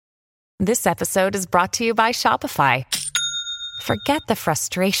This episode is brought to you by Shopify. Forget the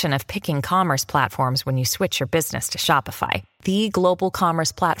frustration of picking commerce platforms when you switch your business to Shopify, the global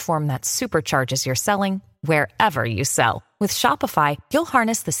commerce platform that supercharges your selling wherever you sell. With Shopify, you'll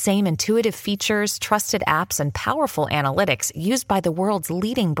harness the same intuitive features, trusted apps, and powerful analytics used by the world's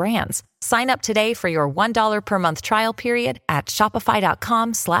leading brands. Sign up today for your $1 per month trial period at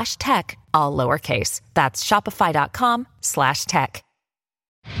shopify.com/tech, all lowercase. That's shopify.com/tech.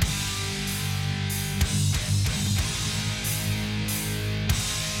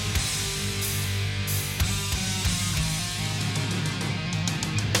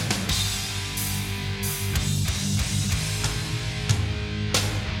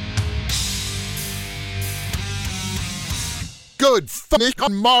 Good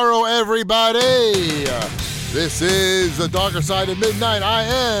tomorrow, everybody. This is The Darker Side of Midnight. I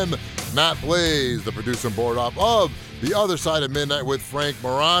am Matt Blaze, the producer and board op of The Other Side of Midnight with Frank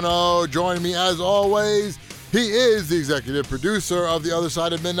Morano. Joining me as always, he is the executive producer of The Other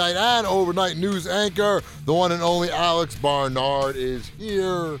Side of Midnight and overnight news anchor. The one and only Alex Barnard is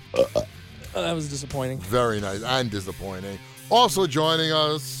here. That was disappointing. Very nice and disappointing. Also joining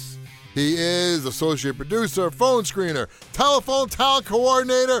us, he is associate producer, phone screener, telephone talent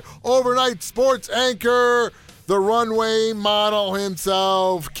coordinator, overnight sports anchor, the runway model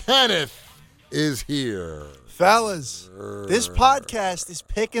himself. Kenneth is here. Fellas, this podcast is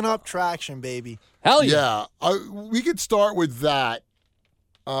picking up traction, baby. Hell yeah. Yeah, we could start with that.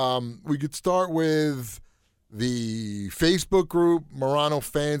 We could start with the Facebook group, Morano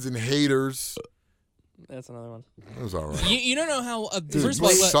Fans and Haters. That's another one. It was all right. You don't know how. Dude, first of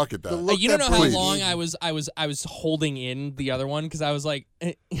you all, suck at that. you don't know how Please. long I was holding in the other one because I was like,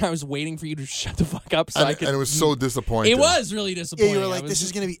 I was waiting for you to shut the fuck up so I could. And it was so disappointing. It was really Yeah, disappointing. you were like, this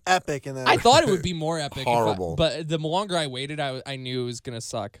is going to be epic. And then I thought it would be more epic. Horrible. But the longer I waited, I knew it was gonna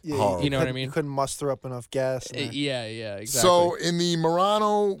suck. Yeah, Horrible. You know what I mean? You couldn't muster up enough gas. Yeah, exactly. So in the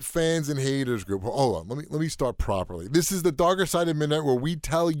Morano Fans and Haters group, hold on, let me start properly. This is The Darker Side of Midnight, where we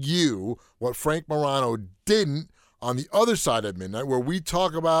tell you what Frank Morano didn't on The Other Side of Midnight, where we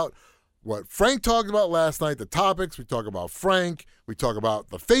talk about what Frank talked about last night, the topics. We talk about Frank. We talk about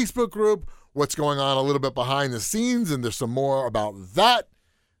the Facebook group, what's going on a little bit behind the scenes, and there's some more about that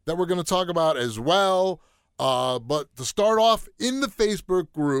we're going to talk about as well. But to start off, in the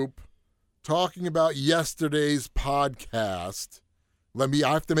Facebook group, talking about yesterday's podcast, I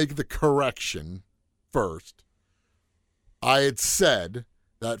have to make the correction first. I had said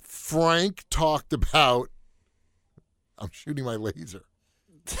that Frank talked about, I'm shooting my laser.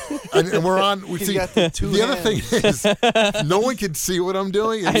 And we're on, we He's see, got the two the other hands. thing is, no one can see what I'm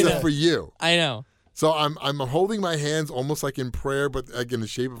doing except for you. I know, So I'm holding my hands almost like in prayer, but like in the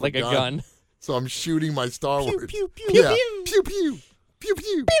shape of like a gun. So I'm shooting my Star Wars. Pew, pew, Yeah. Pew, pew. Pew,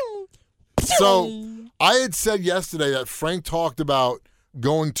 pew. So I had said yesterday that Frank talked about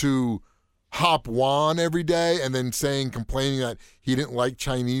going to Hop One every day and then complaining that he didn't like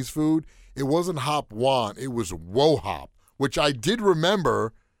Chinese food. It wasn't Hop One. It was Wo Hop, which I did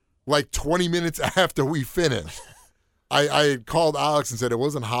remember like 20 minutes after we finished. I had called Alex and said it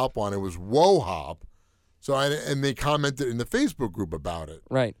wasn't Hop One. It was Wo Hop. So and they commented in the Facebook group about it.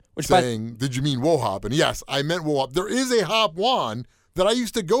 Right. Saying, did you mean Wo Hop? And yes, I meant Wo Hop. There is a Hop One that I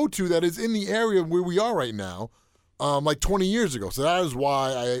used to go to that is in the area where we are right now, like 20 years ago. So that is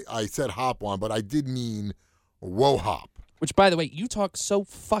why I said Hop One, but I did mean Wo Hop. Which, by the way, you talk so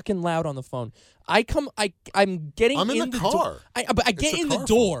fucking loud on the phone. I'm getting I'm in the car. But I It's get a in the car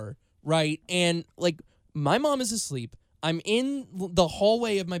door, right? And, like, my mom is asleep. I'm in the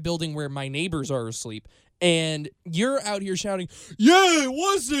hallway of my building where my neighbors are asleep. And you're out here shouting, yeah, it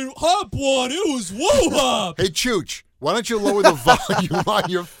wasn't Hop One, it was Wo Hop. Hey, Chooch, why don't you lower the volume on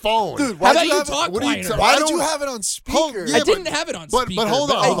your phone? Dude, How about you you have talk what are you quieter? Why I did you don't- have it on speaker? Yeah, I didn't have it on but speaker.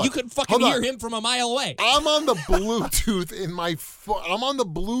 hold on. You could fucking Hold on. hear him from a mile away. I'm on the Bluetooth in my phone. I'm on the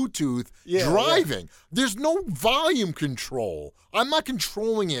Bluetooth driving. There's no volume control. I'm not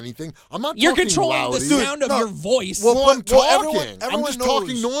controlling anything. I'm not You're talking controlling loudly. the sound of your voice. Well, I'm talking. everyone I'm just talking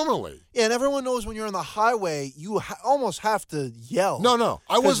knows. normally. Yeah, and everyone knows when you're on the highway, you almost have to yell. No.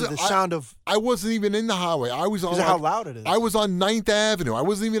 I 'cause wasn't. of the sound of I wasn't even in the highway. I was on. because of how loud it is. I was on 9th Avenue. I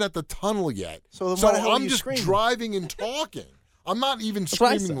wasn't even at the tunnel yet. So then why the hell are I'm you just screaming? driving and talking. I'm not even what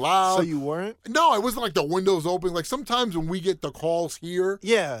I screaming said. loud. So you weren't? No, I wasn't like the windows open. Like sometimes when we get the calls here,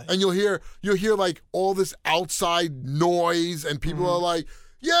 Yeah. and you'll hear like all this outside noise, and people Mm-hmm. are like,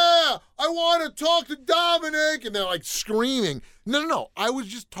 "Yeah, I want to talk to Dominic," and they're like screaming. No. I was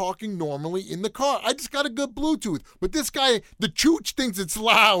just talking normally in the car. I just got a good Bluetooth. But this guy, the Chooch, thinks it's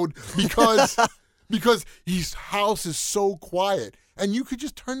loud because because his house is so quiet. and you could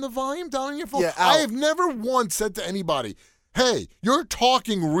just turn the volume down on your phone. Yeah, I have never once said to anybody, hey, you're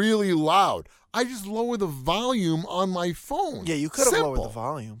talking really loud. I just lower the volume on my phone. Yeah, you could have lowered the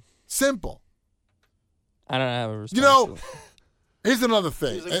volume. Simple. I don't have a response. You know, here's another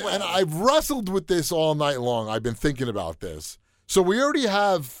thing, He's like, and I've wrestled with this all night long. I've been thinking about this. So we already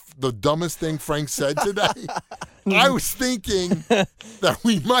have the dumbest thing Frank said today. I was thinking that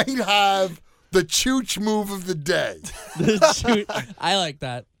we might have the chooch move of the day I like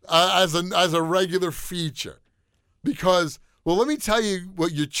that. as a regular feature. Because, well, let me tell you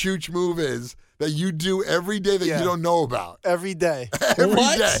what your chooch move is that you do every day that you don't know about. Every day. Every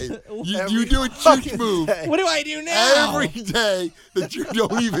What? day. Every You do a chooch fucking move day. What do I do now? every day that you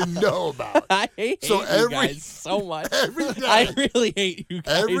don't even know about. I hate So you guys so much. Every day. I really hate you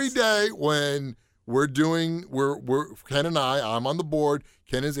guys. Every day when we're Ken and I'm on the board,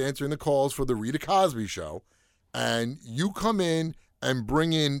 Ken is answering the calls for the Rita Cosby show, and you come in and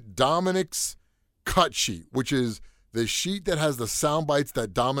bring in Dominic's cut sheet, which is the sheet that has the sound bites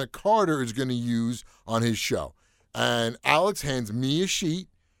that Dominic Carter is going to use on his show. And Alex hands me a sheet,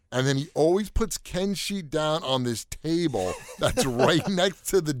 and then he always puts Ken's sheet down on this table that's right next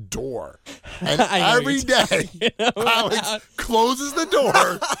to the door. And I know every you're day, Alex closes the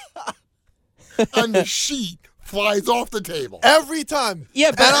door, and the sheet flies off the table. Every time. Yeah,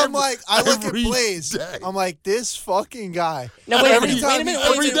 And but I'm like, I look at every Blaze. day. I'm like, this fucking guy. Now, wait Every a minute, time, wait a minute,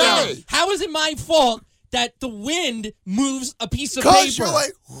 every wait a minute. day. How is it my fault that the wind moves a piece of Because paper? you're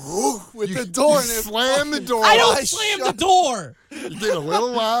like, whoo, with You- the door. you and it slam the fucking- door. I don't I slam shut- the door. You get a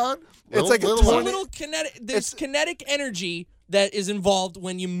little loud. It's like a little There's a loud. little kinetic. There's kinetic energy that is involved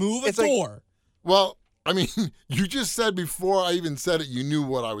when you move a It's like- door. Well, I mean, you just said before I even said it, you knew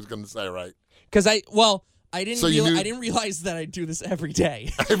what I was going to say, right? Because I didn't. So you knew- I didn't realize that I do this every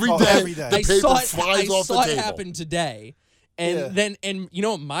day. Every Oh, day, every day. the I paper saw it. flies I off saw the it table. happen today, and you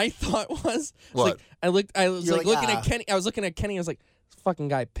know what my thought was? What? I was You're like like, looking ah. at Kenny. I was looking at Kenny. I was like, "Fucking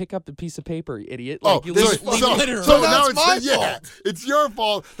guy, pick up the piece of paper, you idiot!" Oh, Like, you leave it so around. now That's my it's it's your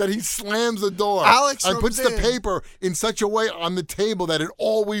fault that he slams the door Alex and puts the comes in. paper in such a way on the table that it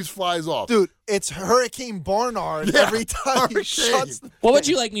always flies off. Dude, it's Hurricane Barnard Yeah, every time he Hurricane. shuts the What would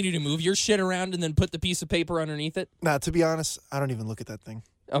you like me to do? Move your shit around and then put the piece of paper underneath it? Nah, to be honest, I don't even look at that thing.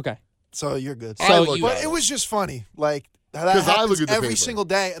 Okay. So you're good. I So look you- at But it was just funny. Like, that 'Cause I happens look at the every paper. single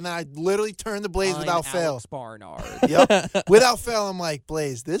day, and then I literally turn the Blaze without fail. Alex Barnard. Yep. Without fail, I'm like,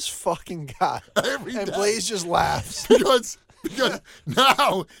 Blaze, this fucking guy. Every And day. Blaze just laughs. because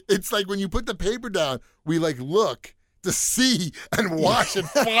now it's like when you put the paper down, we like look to see and watch it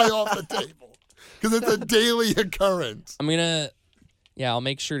fly off the table because it's a daily occurrence. I'll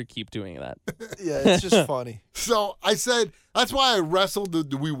make sure to keep doing that. Yeah, it's just funny. So I said that's why I wrestled.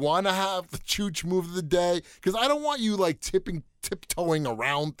 Do we want to have the chooch move of the day? Because I don't want you like tiptoeing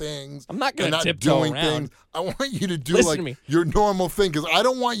around things. I'm not gonna and not tiptoe doing around. things. I want you to do Listen like to me. your normal thing because I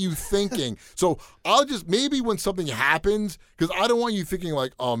don't want you thinking. So I'll just maybe when something happens because I don't want you thinking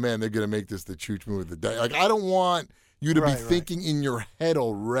like, oh man, they're gonna make this the chooch move of the day. Like I don't want you to Right, be right. thinking in your head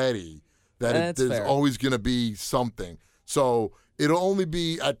already that That's there's fair. always gonna be something. So it'll only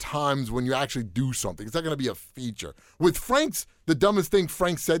be at times when you actually do something. It's not going to be a feature. With Frank's, the dumbest thing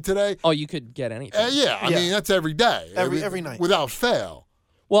Frank said today, Oh, you could get anything. yeah, I Yeah. mean, that's every day. Every night. Without fail.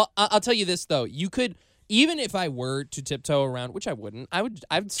 Well, I'll tell you this though. You could, even if I were to tiptoe around, which I wouldn't.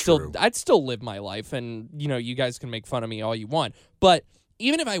 I'd True. still live my life, and you guys can make fun of me all you want. But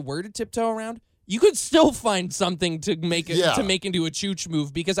even if I were to tiptoe around, you could still find something to make it Yeah. to make into a chooch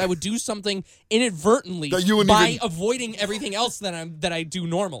move because I would do something inadvertently That you wouldn't by even- avoiding everything else that I do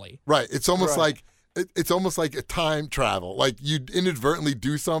normally. Right. It's almost Right. like it's almost like a time travel. Like you'd inadvertently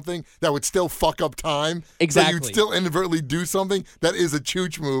do something that would still fuck up time. So Exactly. you'd still inadvertently do something that is a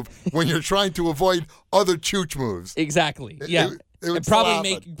chooch move when you're trying to avoid other chooch moves. Exactly. Yeah. it would And slap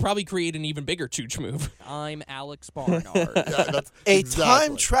probably create an even bigger chooch move. I'm Alex Barnard. Yeah, that's A exactly.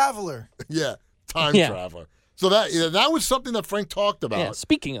 time traveler. Yeah, time Yeah. traveler. So that was something that Frank talked about. Yeah.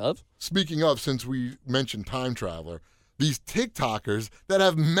 Speaking of, Speaking of, since we mentioned time traveler, these TikTokers that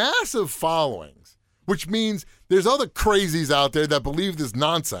have massive followings, which means there's other crazies out there that believe this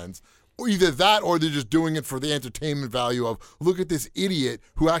nonsense. Or either that or they're just doing it for the entertainment value of, look at this idiot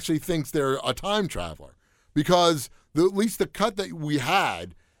who actually thinks they're a time traveler. Because at least the cut that we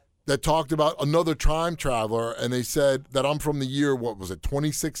had that talked about another time traveler, and they said that I'm from the year,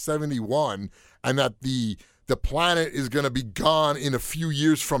 2671, and that the planet is going to be gone in a few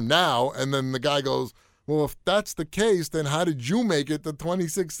years from now. And then the guy goes, well, if that's the case, then how did you make it to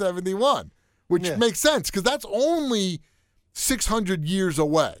 2671? Which Yeah. makes sense because that's only 600 years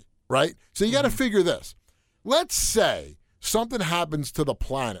away, right? So you got to figure this. Let's say something happens to the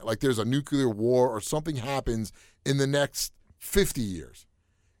planet, like there's a nuclear war or something happens in the next 50 years,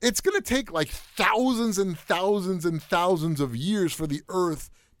 it's going to take like thousands and thousands and thousands of years for the Earth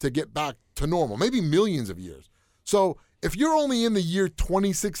to get back to normal, maybe millions of years. So if you're only in the year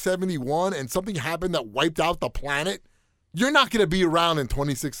 2671 and something happened that wiped out the planet, you're not going to be around in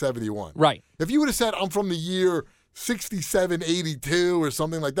 2671. Right. If you would have said, I'm from the year 6782 or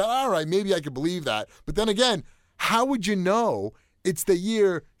something like that, all right, maybe I could believe that. But then again, how would you know it's the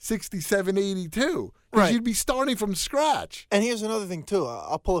year 6782? Because Right. you'd be starting from scratch. And here's another thing, too.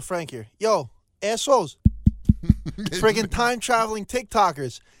 I'll pull a Frank here. Yo, assholes. Friggin' time-traveling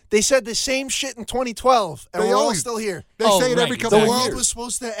TikTokers. They said the same shit in 2012, and we're all still here. They say it every couple The of world years. was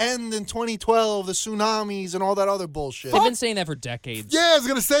supposed to end in 2012, the tsunamis and all that other bullshit. They've been saying that for decades. Yeah, I was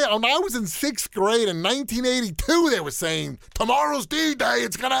going to say, when I was in 6th grade in 1982, they were saying, tomorrow's D-Day,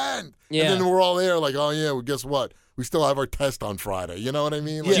 it's going to end. Yeah. And then we're all there like, oh, yeah, well, guess what? We still have our test on Friday. You know what I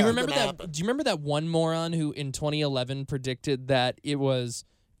mean? Like, Do you it remember didn't that? happen. Do you remember that one moron who in 2011 predicted that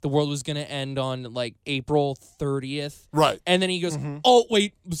the world was going to end on like April 30th? Right. And then he goes, "Oh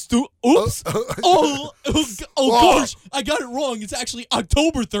wait, oops, oh gosh, I got it wrong. It's actually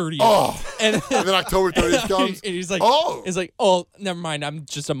October 30th." Oh. And And then October 30th comes. and he's like, Oh. it's like, oh, never mind. I'm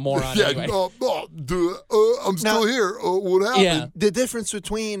just a moron Yeah, anyway. I'm still here. What happened? Yeah. The difference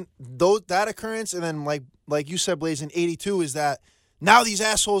between that occurrence and then, like you said, Blaze, in 82 is that now these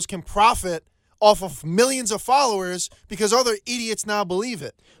assholes can profit off of millions of followers because other idiots now believe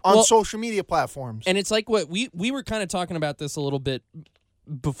it on social media platforms. And it's like what we were kind of talking about this a little bit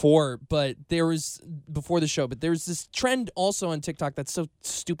before, but before the show, but there's this trend also on TikTok that's so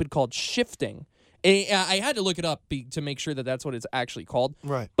stupid called shifting. And I had to look it up to make sure that that's what it's actually called.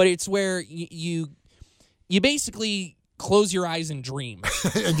 Right. But it's where you basically close your eyes and dream.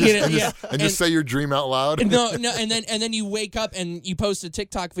 and You know, just say your dream out loud. No, and then you wake up and you post a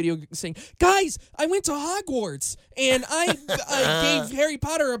TikTok video saying, "Guys, I went to Hogwarts and I gave Harry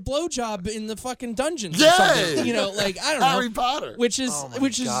Potter a blowjob in the fucking dungeons." Or Yay! something. You know, like I don't know, Harry Potter. which is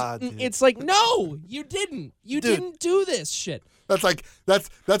God, dude. it's like, no, you didn't, didn't do this shit. That's like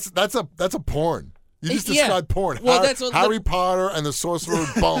that's a porn. You just Yeah. described porn. Well, that's what Harry Potter and the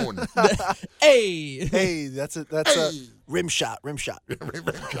Sorcerer's Bone. Hey, Hey, that's a rim shot.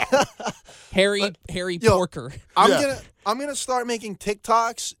 Harry Yo, Porker. Yeah. I'm gonna start making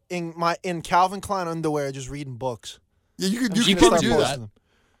TikToks in Calvin Klein underwear, just reading books. Yeah, you You can could start do posting that. them.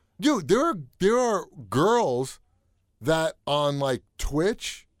 Dude, there are girls that on like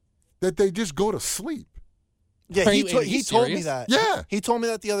Twitch that they just go to sleep. Yeah, Are he you told me serious? that. Yeah. He told me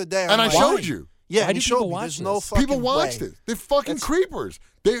that the other day. And I'm I like, showed why? you. Yeah, Why he do showed people me. watch There's no this? fucking People watch way. this. They're fucking creepers.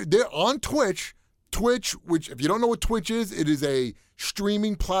 They're on Twitch. Twitch, which if you don't know what Twitch is, it is a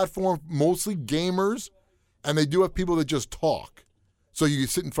streaming platform, mostly gamers, and they do have people that just talk. So you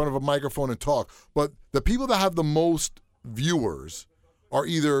sit in front of a microphone and talk. But the people that have the most viewers are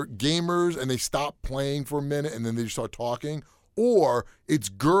either gamers and they stop playing for a minute and then they start talking, or it's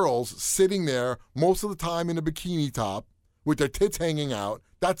girls sitting there most of the time in a bikini top with their tits hanging out.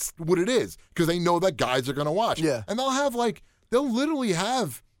 That's what it is, because they know that guys are going to watch. Yeah. And they'll literally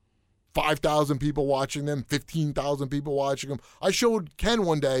have 5,000 people watching them, 15,000 people watching them. I showed Ken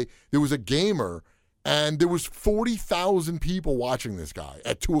one day, there was a gamer, and there was 40,000 people watching this guy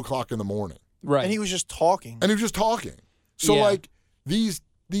at 2 o'clock in the morning. Right. And he was just talking. And he was just talking. So, Yeah. like, these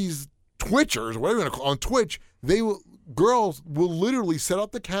Twitchers, whatever you want to call on Twitch, girls will literally set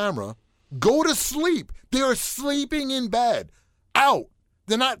up the camera, go to sleep. They are sleeping in bed, out.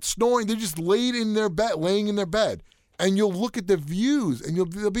 They're not snoring. They're just laying in their bed. And you'll look at the views, and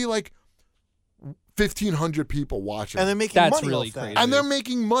there'll be like 1,500 people watching. And they're making That's money really off that. crazy. And they're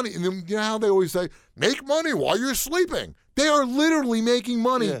making money. And then, you know how they always say, make money while you're sleeping. They are literally making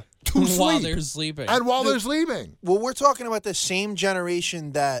money Yeah. to sleep. while they're sleeping. And while they're sleeping. Well, we're talking about the same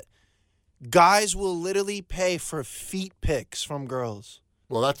generation that guys will literally pay for feet pics from girls.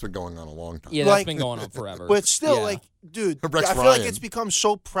 Well, that's been going on a long time. Yeah, that's Like- been going on forever. But still, Yeah. like, dude, Rex I feel like Ryan. it's become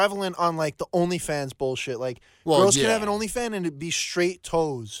so prevalent on, like, the OnlyFans bullshit. Like, Well, girls yeah. can have an OnlyFans and it'd be straight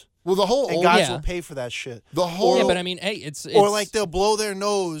toes. Well, the whole And guys yeah. will pay for that shit. the whole yeah, but I mean, hey, it's Or, like, they'll blow their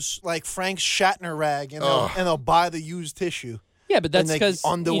nose like Frank Shatner rag and Ugh. they'll buy the used tissue. yeah, but that's and, like, because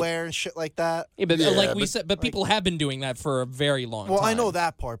underwear and shit like that. Yeah, but Yeah, like we but- said, but people have been doing that for a very long time. Well, I know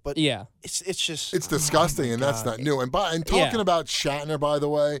that part, but Yeah. it's just... it's disgusting, and that's not new. And talking Yeah. about Shatner, by the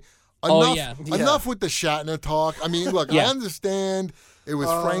way, Oh, enough, yeah. enough with the Shatner talk. I mean, look, Yeah. I understand It was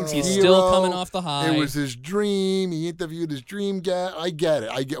Frank's He's hero. still coming off the high. It was his dream. He interviewed his dream guy. I get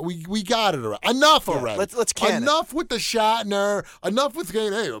it. We got it already. Enough already. Let's can Enough with the Shatner. Enough with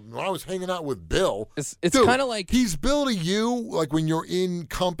saying, hey, I was hanging out with Bill. It's Dude, kind of like he's Bill to you, like when you're in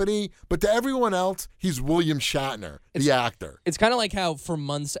company, but to everyone else, he's William Shatner, the actor. It's kind of like how for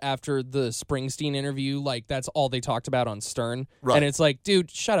months after the Springsteen interview, like that's all they talked about on Stern. Right. And it's like,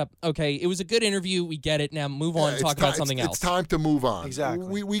 dude, shut up. Okay, it was a good interview. We get it. Now move on. Talk about something else. It's time to move on.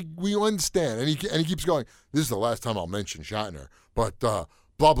 Exactly. We understand. And he keeps going, this is the last time I'll mention Shatner, but blah,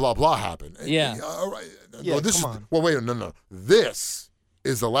 blah, blah happened. Yeah. All right. Yeah, this come is, on. well, wait, no. This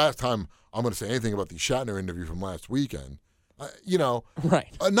is the last time I'm going to say anything about the Shatner interview from last weekend. Right.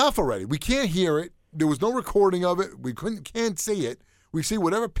 Enough already. We can't hear it. There was no recording of it. We can't see it. We see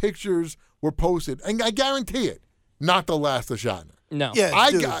whatever pictures were posted, and I guarantee it, not the last of Shatner. No. Yeah,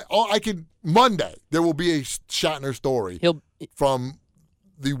 I can Monday there will be a Shatner story from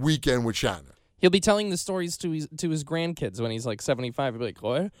the weekend with Shatner. He'll be telling the stories to his grandkids when he's like 75. He'll be like,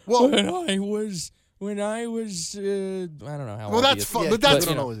 what? Well- when I was I don't know how Well, old that's he is. fine. Yeah, But that's I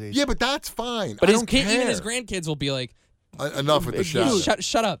don't know his age. yeah, but that's fine. But I his don't kid, care. even his grandkids will be like, Enough with the Shatner.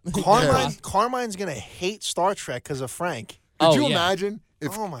 shut up. Carmine's gonna hate Star Trek because of Frank. Could you yeah. imagine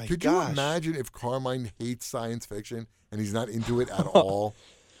if? Oh my could you gosh. imagine if Carmine hates science fiction and he's not into it at all?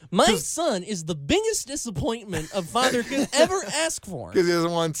 My son is the biggest disappointment a father could ever ask for. Because he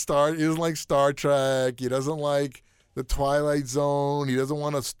doesn't like Star Trek. He doesn't like the Twilight Zone. He doesn't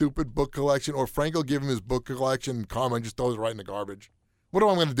want a stupid book collection. Or Frank will give him his book collection, and Carmine just throws it right in the garbage. What am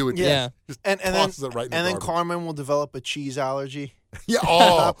I going to do with Yeah. this? Just And tosses it right in the then garbage. Carmen will develop a cheese allergy. Yeah. Not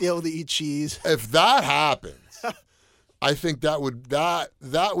Oh, be able to eat cheese. if that happens, I think that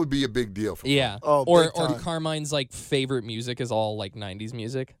would be a big deal for. Yeah. Oh, or big time. Carmine's like favorite music is all like 90s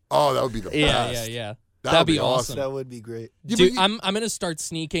music. Oh, that would be the best. Yeah. That That'd would be awesome. That would be great. Yeah, Dude, but I'm gonna start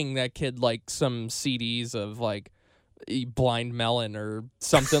sneaking that kid like some CDs of like Blind Melon or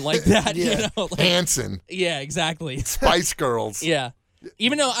something like that. Yeah. You know? Like, Hanson, yeah, exactly. Spice Girls. Yeah.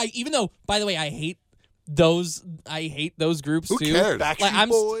 Even though, by the way, I hate those groups Who too. cares? Like, Backstreet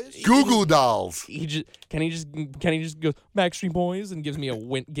Boys. Goo Goo Dolls. Can he just go Backstreet Boys and gives me a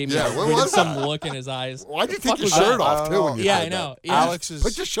Yeah, what was some that? look in his eyes. Why'd you The take fuck your was shirt that? off too? When you Yeah, said I know. that? Yeah.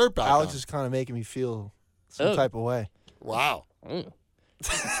 Put your shirt back Alex on. is kind of making me feel some Oh. type of way. Wow.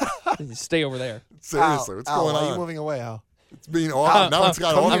 Stay over there. Seriously, what's Al, going Are you on? moving away, Al? It's being awkward. Now it's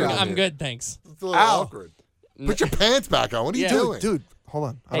got awkward. I'm good, thanks. It's a little Ow. awkward. Put your pants back on. What are you Yeah. doing? Dude, hold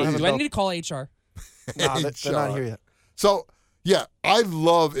on. I Hey, don't have do a I belt. need to call HR? Nah, they're not here yet. So, yeah, I'd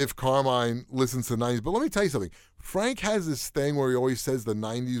love if Carmine listens to the 90s. But let me tell you something. Frank has this thing where he always says the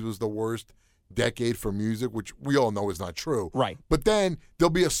 90s was the worst decade for music, which we all know is not true. Right. But then there'll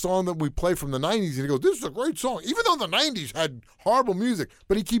be a song that we play from the 90s, and he goes, this is a great song, even though the 90s had horrible music.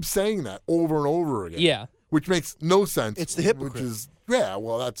 But he keeps saying that over and over again. Yeah. Which makes no sense. It's the hypocrite. Which is, yeah,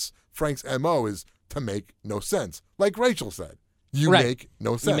 well, that's Frank's MO is to make no sense. Like Rachel said, you Right. make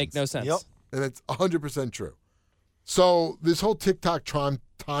no sense. You make no sense. Yep. And it's 100% true. So this whole TikTok time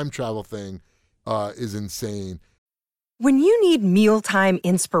travel thing is insane. When you need mealtime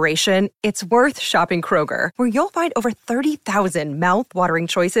inspiration, it's worth shopping Kroger, where you'll find over 30,000 mouthwatering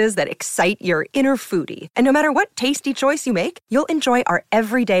choices that excite your inner foodie. And no matter what tasty choice you make, you'll enjoy our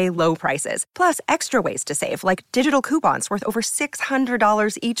everyday low prices, plus extra ways to save, like digital coupons worth over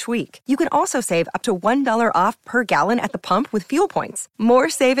 $600 each week. You can also save up to $1 off per gallon at the pump with fuel points. More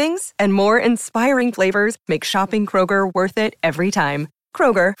savings and more inspiring flavors make shopping Kroger worth it every time.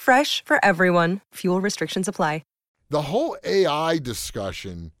 Kroger, fresh for everyone. Fuel restrictions apply. The whole AI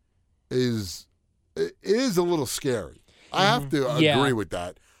discussion is a little scary. I have to Yeah. agree with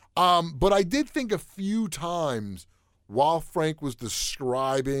that. But I did think a few times while Frank was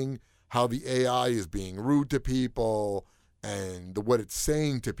describing how the AI is being rude to people and what it's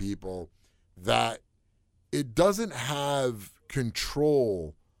saying to people, that it doesn't have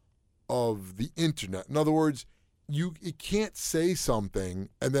control of the internet. In other words, it can't say something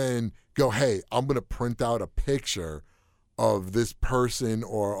and then go, hey, I'm going to print out a picture of this person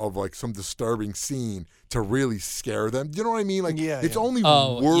or of like some disturbing scene to really scare them. Do you know what I mean? Like, Yeah, it's yeah. only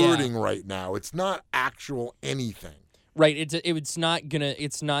Oh, yeah. wording right now. It's not actual anything. Right. It's not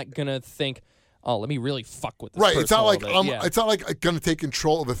gonna think, oh, let me really fuck with this Right. person It's not a like little bit. Yeah. it's not like I'm going to take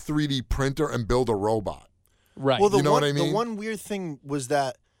control of a 3D printer and build a robot. Right. Well, You know what I mean? The one weird thing was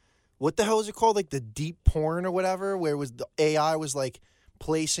that, what the hell is it called? Like the deep porn or whatever, where it was the AI was like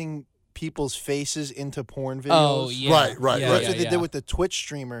placing people's faces into porn videos. oh, yeah. Right. Yeah, That's yeah, what they yeah. did with the Twitch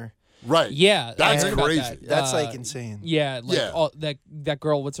streamer. Right. Yeah, That's I heard about crazy. that. That's like insane. Yeah, like Yeah. that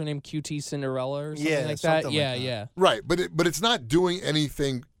girl. What's her name? QT Cinderella or something Yeah, like that. something like Yeah, that. yeah. Right, but it's not doing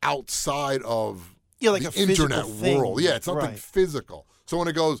anything outside of Like the a physical internet thing. world. Yeah, it's something Right. physical. So when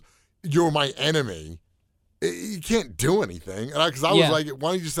it goes, "You're my enemy," you can't do anything. Because I was Yeah. like, "Why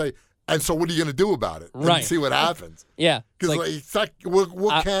don't you just say?" And so, what are you going to do about it? And Right. see what happens. Yeah. Because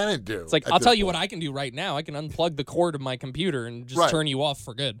what can it do? It's like I'll tell you what I can do right now. I can unplug the cord of my computer and just Right. turn you off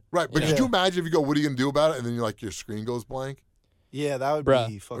for good. Right, but Yeah. could you imagine if you go, "What are you going to do about it?" And then you're like, your screen goes blank Yeah, that would Bruh.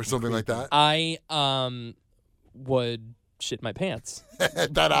 be fucking or something like creepy. that. I would shit my pants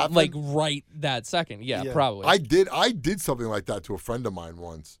That happened. like right that second. Yeah, Yeah. probably. I did something like that to a friend of mine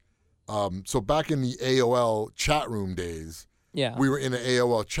once. So back in the AOL chat room days, yeah. we were in an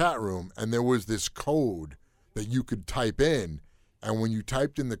AOL chat room, and there was this code that you could type in. And when you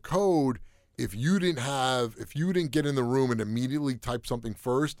typed in the code, if you didn't get in the room and immediately type something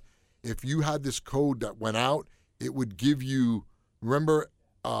first, if you had this code that went out, it would give you. Remember,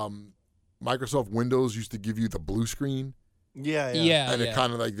 Microsoft Windows used to give you the blue screen, Yeah, yeah. yeah. and it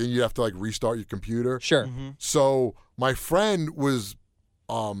kind of like then you have to like restart your computer. Sure. Mm-hmm. So my friend was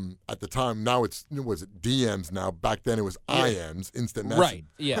at the time, now it DMs now. Back then it was IMs, instant messaging. Right.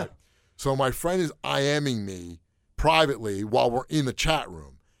 Yeah. So my friend is IMing me privately while we're in the chat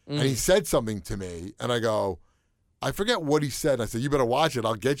room. And he said something to me, and I go, I forget what he said. I said, "You better watch it.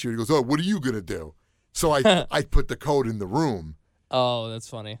 I'll get you." He goes, "Oh, what are you going to do?" So I put the code in the room. Oh, that's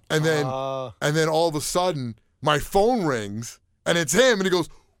funny. And then all of a sudden, my phone rings, and it's him, and he goes,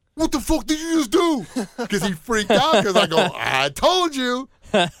 "What the fuck did you just do?" Because he freaked out because I go, "I told you.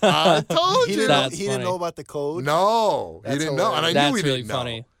 I told He you." didn't, That's he didn't funny. know about the code. No, he That's didn't know. And I That's knew he really didn't know.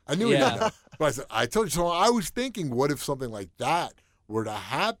 funny. I knew he Yeah. didn't know. But I said, I told you. So I was thinking, what if something like that were to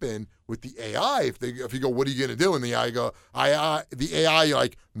happen with the AI? If you go, "What are you going to do?" And the AI go, the AI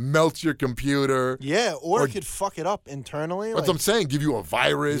like melts your computer. Yeah, or Or- it could fuck it up internally. That's Like, what I'm saying. Give you a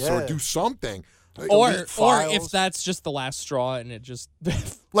virus or Yeah. do something. Or delete if files. that's just the last straw and it just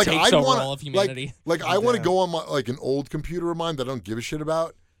Like takes I'd over wanna, all of humanity. Like I want to Yeah. go on my like an old computer of mine that I don't give a shit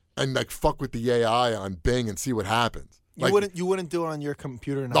about, and like fuck with the AI on Bing and see what happens. Like, you wouldn't do it on your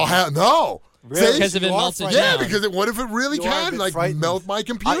computer now. no. Really? See? Because if it You are melts it frightened. Yeah, down. because what if it really You are a can bit like frightened. melt my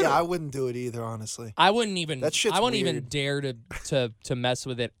computer? I wouldn't do it either, honestly. I wouldn't even. That shit's I wouldn't even weird. dare to mess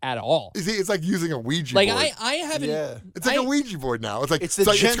with it at all. You see, it's like using a Ouija Like board. I haven't. Yeah. It's like a Ouija board now. It's like It's the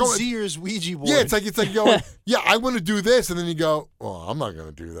like, Gen going- Zers Ouija board. Yeah, it's like going. Yeah, I want to do this, and then you go, "Well, I'm not going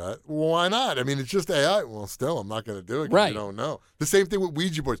to do that." Well, why not? I mean, it's just AI. Well, still, I'm not going to do it. 'Cause Right. You don't know. The same thing with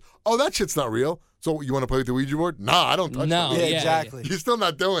Ouija boards. Oh, that shit's not real. So you want to play with the Ouija board? Nah, I don't touch No. that. yeah, yeah, exactly. You're still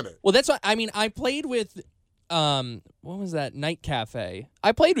not doing it. Well, that's what I mean. I played with. What was that? Night Cafe.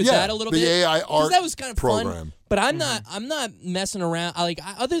 I played with that a little the bit. AI 'cause art that was kind of program. fun. But I'm not messing around.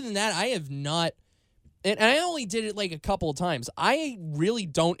 Other than that, I have not. And I only did it like a couple of times. I really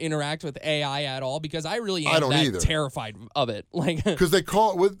don't interact with AI at all because I really am I don't that either. terrified of it. Like, Because they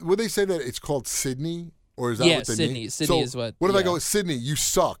call would they say that it's called Sydney, or is that Yeah, what they Sydney. mean? Sydney So is what- What if I yeah. go, "Sydney, you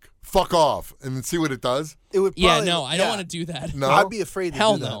suck. Fuck off," and then see what it does? It would yeah, probably, no, I don't want to do that. No. I'd be afraid to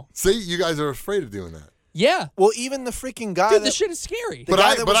Hell do that. no. See, you guys are afraid of doing that. Yeah, Well, even the freaking guy dude, that, this shit is scary. The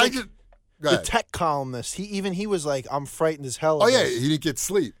guy that was I like just go the ahead. tech columnist, he was like, "I'm frightened as hell." Oh of yeah, this. he didn't get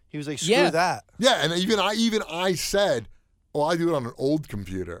sleep. He was like, "Screw Yeah. that." Yeah, and even I said, "Oh, I do it on an old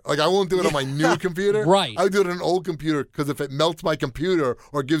computer. Like I won't do it on my new computer. Right. I would do it on an old computer because if it melts my computer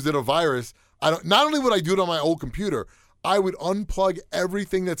or gives it a virus, I don't. Not only would I do it on my old computer, I would unplug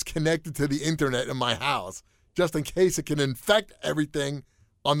everything that's connected to the internet in my house just in case it can infect everything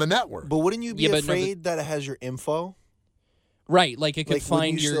on the network. But wouldn't you be Yeah, but no, afraid that it has your info? Right, like it could Like, wouldn't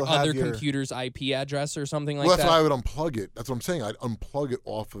find you your still have other your- computer's IP address or something like Well, that's that. why I would unplug it. That's what I'm saying. I'd unplug it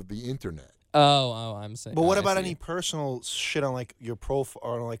off of the internet. Oh, I'm saying. But what I about see. any personal shit on like your profile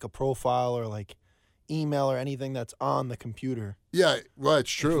or like a profile or like email or anything that's on the computer? Yeah, well,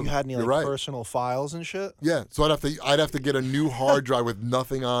 it's true. If you had any You're like right. personal files and shit? Yeah, so I'd have to get a new hard drive with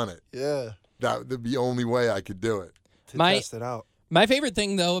nothing on it. Yeah. That would be the only way I could do it. To My- test it out. My favorite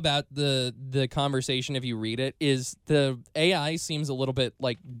thing though about the conversation, if you read it, is the AI seems a little bit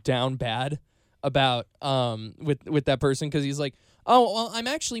like down bad about with that person because he's like, oh, well, I'm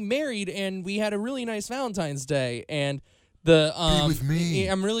actually married and we had a really nice Valentine's Day and the with me.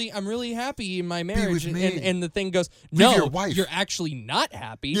 I'm really happy in my marriage with me. and the thing goes, with no, your wife." you're actually not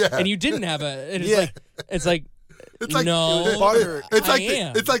happy Yeah. and you didn't have a and Yeah. it's like It's like no, butter. It's I like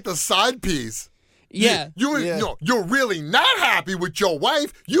am. it's like the side piece. yeah. Yeah. No, you're really not happy with your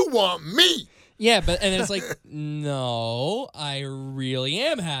wife. You want me. Yeah, but and then it's like, no, I really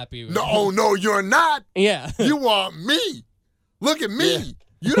am happy with No, you're not. Yeah. You want me. Look at me.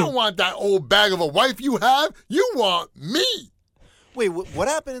 You don't want that old bag of a wife you have. You want me. Wait, what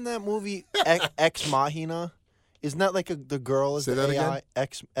happened in that movie, Ex Machina? Isn't that like the girl is Say the that AI?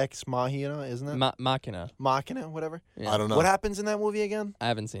 Ex Machina, isn't it? Machina. Machina, whatever. Yeah. I don't know. What happens in that movie again? I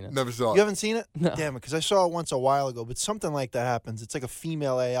haven't seen it. Never saw it. You haven't seen it? No. Damn it, because I saw it once a while ago. But something like that happens. It's like a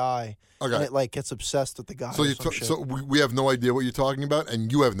female AI, Okay. and it like gets obsessed with the guy. So or you some shit. so we have no idea what you're talking about,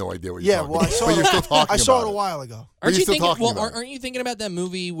 and you have no idea what you're Yeah, talking well, I about. saw But you're still talking I saw about it a while ago. Aren't you're you still thinking? talking Well, about it. aren't you thinking about that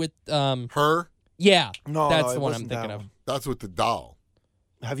movie with Her? Yeah, No, that's no, the it one I'm wasn't thinking that of. one. That's with the doll.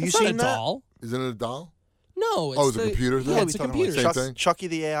 Have you It's seen not a that? doll. Isn't it a doll? No, it's Oh, it's a computer thing? Yeah, What it's a What are we computer. talking Same about? thing? Chucky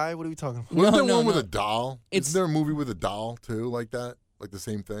the AI? What are we talking about? Wasn't there no, one with no. a doll? It's- Isn't there a movie with a doll too, like that? Like the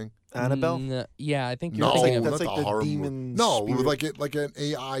same thing? Annabelle? Yeah, I think you're No, thinking of. that's not like the the horror demon movie. No, spirit. with like an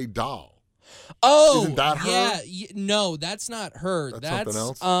AI doll. Oh, Isn't that her? Yeah, no, that's not her. That's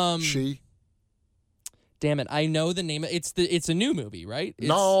something else. She? Damn it, I know the name. It's a new movie, right? It's,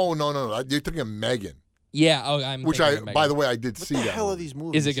 No. You're thinking of Megan, Yeah. Oh, I'm. which thinking of by Megan. the way, I did What see the that. hell are movie. these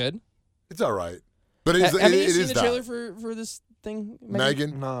movies? Is it good? It's all right, but it is. Have you it seen is the that. trailer for this thing,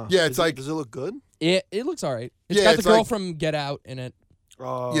 Megan. No. Yeah, it's like Does it look good? It looks all right. It's Yeah, got the it's girl like- from Get Out in it.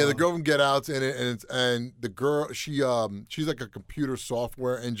 Yeah, the girl from Get Out's in it, and the girl she's like a computer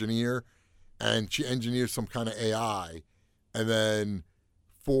software engineer, and she engineers some kind of AI, and then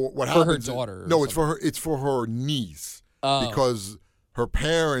for what For her happens? daughter or No, it's for her. It's for her niece Oh. because her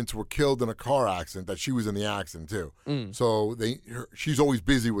parents were killed in a car accident. That she was in the accident too. So she's always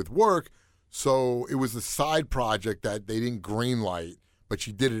busy with work. So it was a side project that they didn't greenlight, but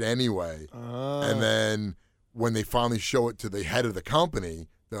she did it anyway. And then when they finally show it to the head of the company,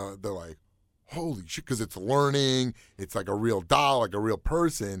 they're like, holy shit, because it's learning. It's like a real doll, like a real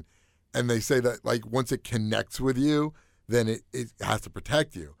person. And they say that like once it connects with you, then it has to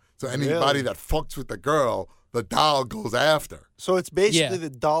protect you. So anybody Really? that fucks with the girl, the doll goes after. So it's basically Yeah. the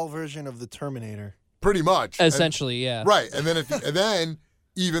doll version of the Terminator. Pretty much. Essentially, yeah. Right. And then and then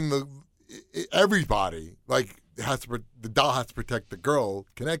even everybody like the doll has to protect the girl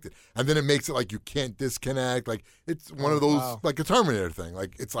connected, and then it makes it like you can't disconnect. Like it's one of those wow. like a Terminator thing.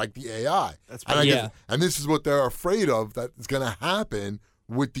 Like it's like the AI. That's and I yeah. guess, and this is what they're afraid of, that is going to happen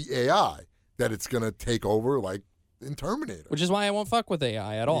with the AI, that it's going to take over like in Terminator. Which is why I won't fuck with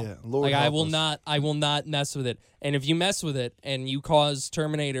AI at all. Yeah, Lord like I help will us. I will not mess with it. And if you mess with it and you cause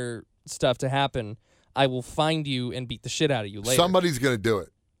Terminator stuff to happen, I will find you and beat the shit out of you later. Somebody's going to do it.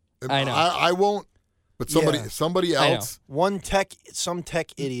 I know. I won't. But somebody I know. else. Some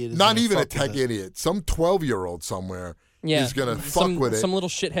tech idiot is Not gonna even a fuck with tech it. idiot. Some 12-year-old somewhere yeah. is going to fuck some, with it. Some little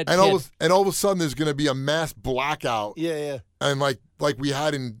shithead and kid. all of a sudden there's going to be a mass blackout. Yeah. And like we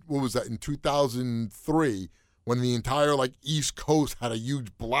had in, what was that, in 2003, when the entire like East Coast had a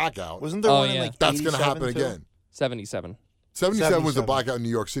huge blackout. Wasn't there Oh, one in yeah. like That's going to 87 happen too? again. 77. 77 was a 77. blackout in New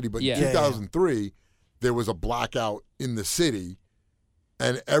York City, but Yeah. in Yeah, 2003 there was a blackout in the city,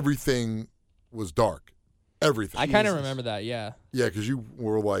 and everything was dark. Everything. I kind of remember that, yeah. Yeah, because you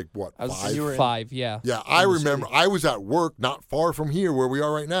were like, what, I was 5? You were in- 5, yeah. Yeah, I the remember. city. I was at work not far from here where we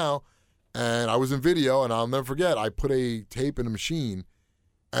are right now, and I was in video, and I'll never forget, I put a tape in a machine,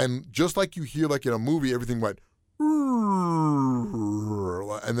 and just like you hear like in a movie, everything went,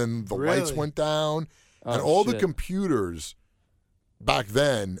 and then the lights Really? went down, Oh, and all the shit. computers back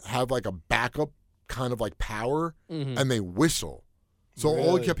then have like a backup kind of like power, Mhm. and they whistle. So all I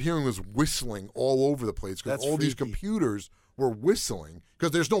Really? kept hearing was whistling all over the place, because That's all these freaky. computers were whistling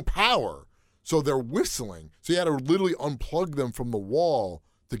because there's no power. So they're whistling. So you had to literally unplug them from the wall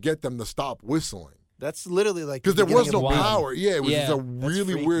to get them to stop whistling. That's literally like Because the there was beginning no of wild. power. Yeah, it was Yeah, just a that's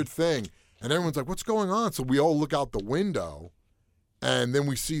really freaky. weird thing. And everyone's like, what's going on? So we all look out the window, and then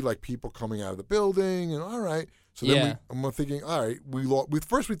we see like people coming out of the building, and all right. So then Yeah. I'm thinking, all right,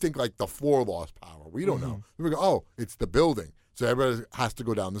 first we think like the floor lost power. We don't Mm-hmm. know. Then we go, oh, it's the building. So everybody has to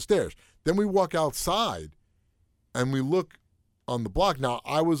go down the stairs. Then we walk outside, and we look on the block. Now,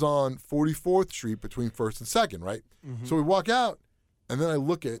 I was on 44th Street between 1st and 2nd, right? Mm-hmm. So we walk out, and then I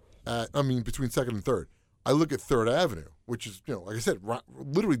look between 2nd and 3rd. I look at 3rd Avenue, which is, like I said,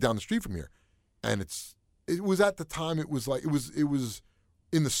 literally down the street from here. And it was at the time, it was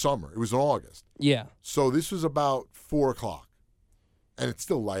in the summer. It was in August. Yeah. So this was about 4 o'clock, and it's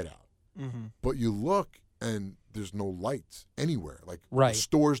still light out. Mm-hmm. But you look, and there's no lights anywhere. Like, Right. the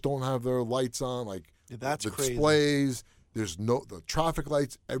stores don't have their lights on. Like, Yeah, that's the crazy. displays, there's the traffic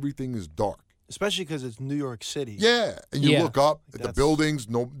lights, everything is dark. Especially because it's New York City. Yeah, and you Yeah. look up at the That's- buildings.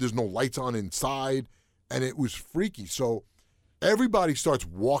 There's no lights on inside, and it was freaky. So everybody starts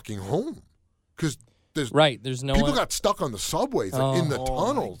walking home because there's Right. There's no people one. got stuck on the subways, like in the Oh, my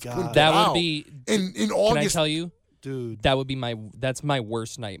tunnels. God. couldn't get That would out. be. in Can I August. tell you? Dude. That's my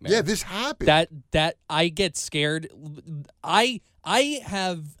worst nightmare. Yeah, this happened. That I get scared. I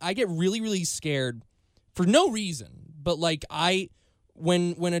get really, really scared for no reason. But like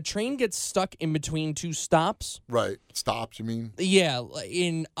when a train gets stuck in between two stops. Right. Stops, you mean? Yeah,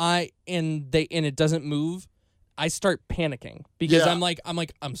 and it doesn't move. I start panicking because Yeah.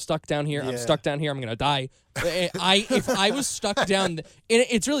 I'm stuck down here. Yeah. I'm stuck down here. I'm gonna die. If I was stuck down, and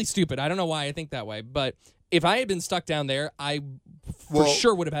it's really stupid. I don't know why I think that way, but if I had been stuck down there, I for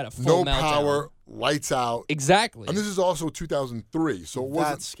sure would have had a full no meltdown. power, lights out. Exactly. And this is also 2003, so it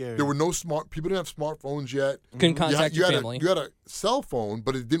wasn't. That's scary. There were no people didn't have smartphones yet. Couldn't contact your had family. You had a cell phone,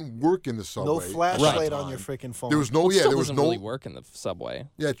 but it didn't work in the subway. No at flashlight the on your time. freaking phone. There was no. It Yeah, still there was doesn't no. really work in the subway.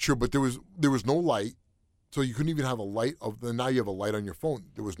 Yeah, true, but there was no light, so you couldn't even have a light of the. Now you have a light on your phone.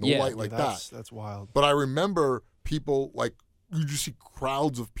 There was no Yeah, light like that. That's wild. But I remember people like you just see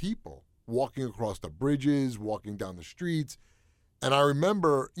crowds of people walking across the bridges, walking down the streets. And I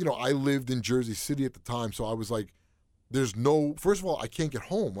remember, I lived in Jersey City at the time, so I was like, there's no, first of all, I can't get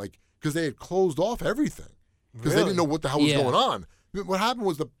home, like, because they had closed off everything. Because they didn't know what the hell was going on. What happened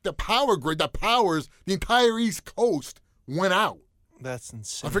was the power grid that powers the entire East Coast went out. That's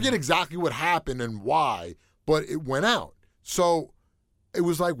insane. I forget exactly what happened and why, but it went out. So it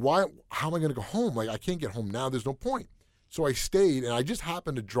was like, how am I going to go home? Like, I can't get home now. There's no point. So I stayed, and I just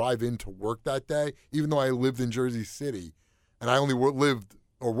happened to drive into work that day, even though I lived in Jersey City, and I only lived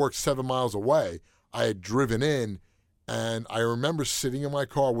or worked 7 miles away. I had driven in, and I remember sitting in my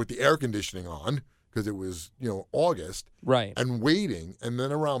car with the air conditioning on, because it was, August, Right. and waiting. And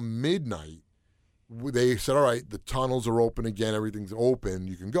then around midnight, they said, all right, the tunnels are open again. Everything's open.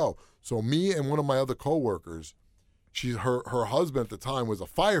 You can go. So me and one of my other coworkers, her husband at the time was a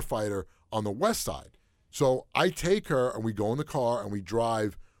firefighter on the west side. So I take her, and we go in the car, and we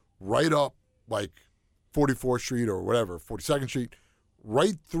drive right up, like, 44th Street or whatever, 42nd Street,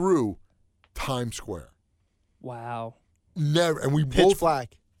 right through Times Square. Wow. Never. And we Pitch both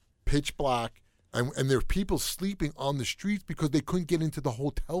black. pitch black, and there are people sleeping on the streets because they couldn't get into the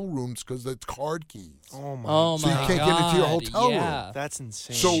hotel rooms because it's card keys. Oh my. Oh So you my can't God. get into your hotel yeah. room. That's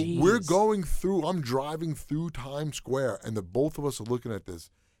insane. So we're Jeez. going through. I'm driving through Times Square, and the both of us are looking at this,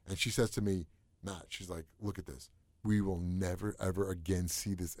 and she says to me, Matt, she's like, look at this. We will never, ever again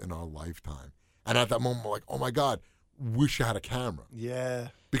see this in our lifetime. And at that moment, I'm like, oh, my God, wish I had a camera. Yeah.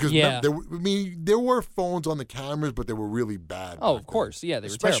 Because Yeah. there were phones on the cameras, but they were really bad. Oh, back of course. Yeah, they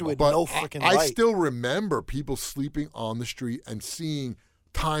were Especially terrible. with But no freaking I light. still remember people sleeping on the street and seeing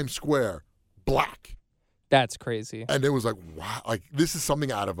Times Square black. That's crazy. And it was like, wow, like this is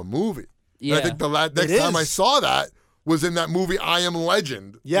something out of a movie. Yeah. And I think the next It time I is. saw that was in that movie I Am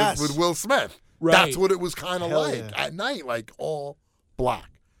Legend Yes. with Will Smith. Right. That's what it was kind of Hell like yeah. at night, like all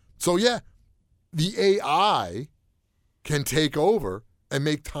black. So yeah, the AI can take over and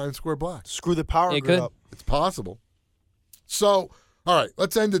make Times Square black. Screw the power It grid could. up. It's possible. So, all right,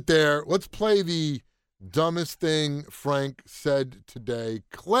 let's end it there. Let's play the dumbest thing Frank said today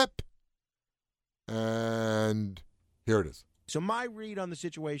clip. And here it is. So my read on the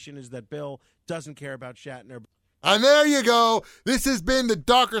situation is that Bill doesn't care about Shatner. And there you go. This has been the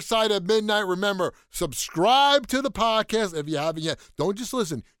Darker Side of Midnight. Remember, subscribe to the podcast if you haven't yet. Don't just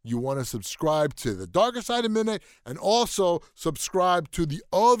listen. You want to subscribe to the Darker Side of Midnight and also subscribe to the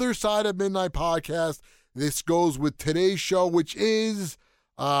Other Side of Midnight podcast. This goes with today's show, which is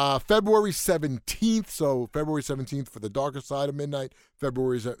February 17th. So February 17th for the Darker Side of Midnight,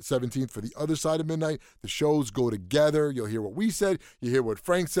 February 17th for the Other Side of Midnight. The shows go together. You'll hear what we said. You hear what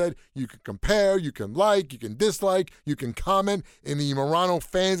Frank said. You can compare. You can like. You can dislike. You can comment in the Morano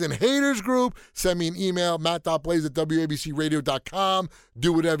fans and haters group. Send me an email, matt.blaze@wabcradio.com.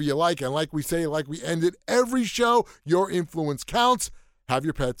 Do whatever you like. And like we say, like we ended every show, your influence counts. Have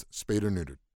your pets spayed or neutered.